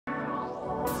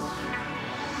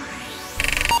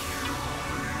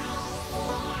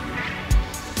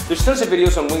There's tons of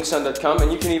videos on WinkSound.com,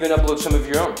 and you can even upload some of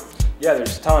your own. Yeah,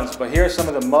 there's tons, but here are some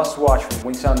of the must-watch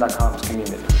from WinkSound.com's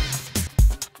community.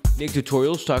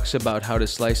 NicksTutorials talks about how to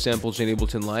slice samples in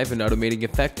Ableton Live and automating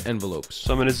effect envelopes.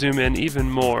 So I'm going to zoom in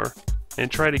even more and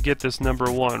try to get this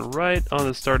number 1 right on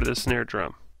the start of the snare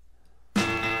drum.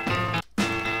 That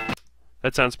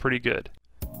sounds pretty good.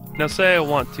 Now say I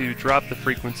want to drop the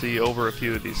frequency over a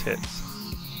few of these hits.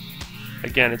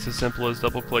 Again, it's as simple as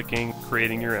double-clicking,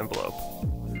 creating your envelope.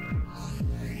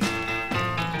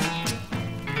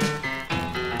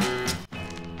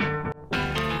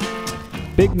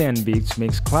 BigManBeats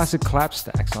makes classic clap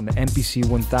stacks on the MPC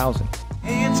 1000.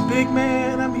 Hey, it's Big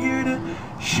Man. I'm here to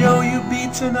show you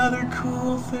beats and other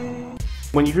cool things.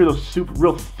 When you hear those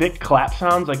real thick clap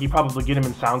sounds, like you probably get them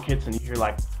in sound kits and you hear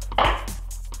like,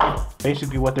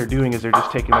 basically what they're doing is they're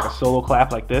just taking like a solo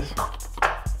clap like this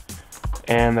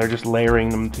and they're just layering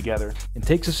them together. It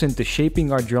takes us into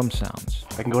shaping our drum sounds.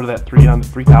 I can go to that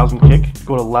 3000 kick,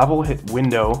 go to level, hit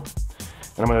window,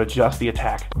 and I'm going to adjust the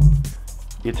attack.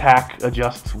 The attack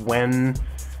adjusts when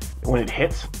it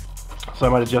hits, so I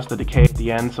might adjust the decay at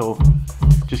the end, so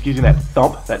just gives you that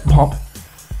thump, that pump,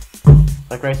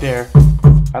 like right there.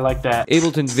 I like that.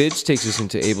 Abletonvids takes us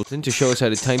into Ableton to show us how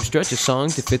to time stretch a song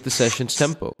to fit the session's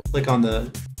tempo. Click on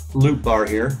the loop bar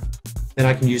here, then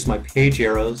I can use my page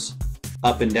arrows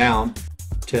up and down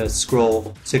to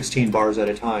scroll 16 bars at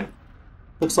a time.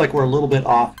 Looks like we're a little bit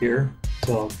off here,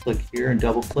 so I'll click here and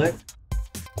double click,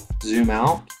 zoom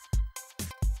out,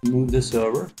 move this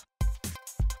over,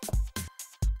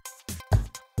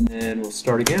 and then we'll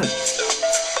start again.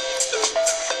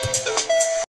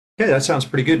 Okay, that sounds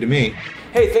pretty good to me.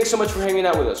 Hey, thanks so much for hanging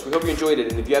out with us. We hope you enjoyed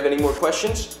it, and if you have any more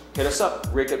questions, hit us up,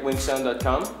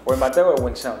 rick@winksound.com. Or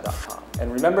Mateo@winksound.com.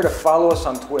 And remember to follow us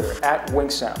on Twitter,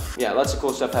 @WinkSound. Yeah, lots of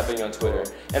cool stuff happening on Twitter.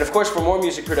 And of course, for more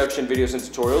music production videos and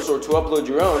tutorials, or to upload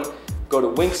your own, go to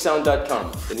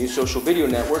winksound.com, the new social video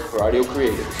network for audio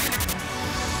creators.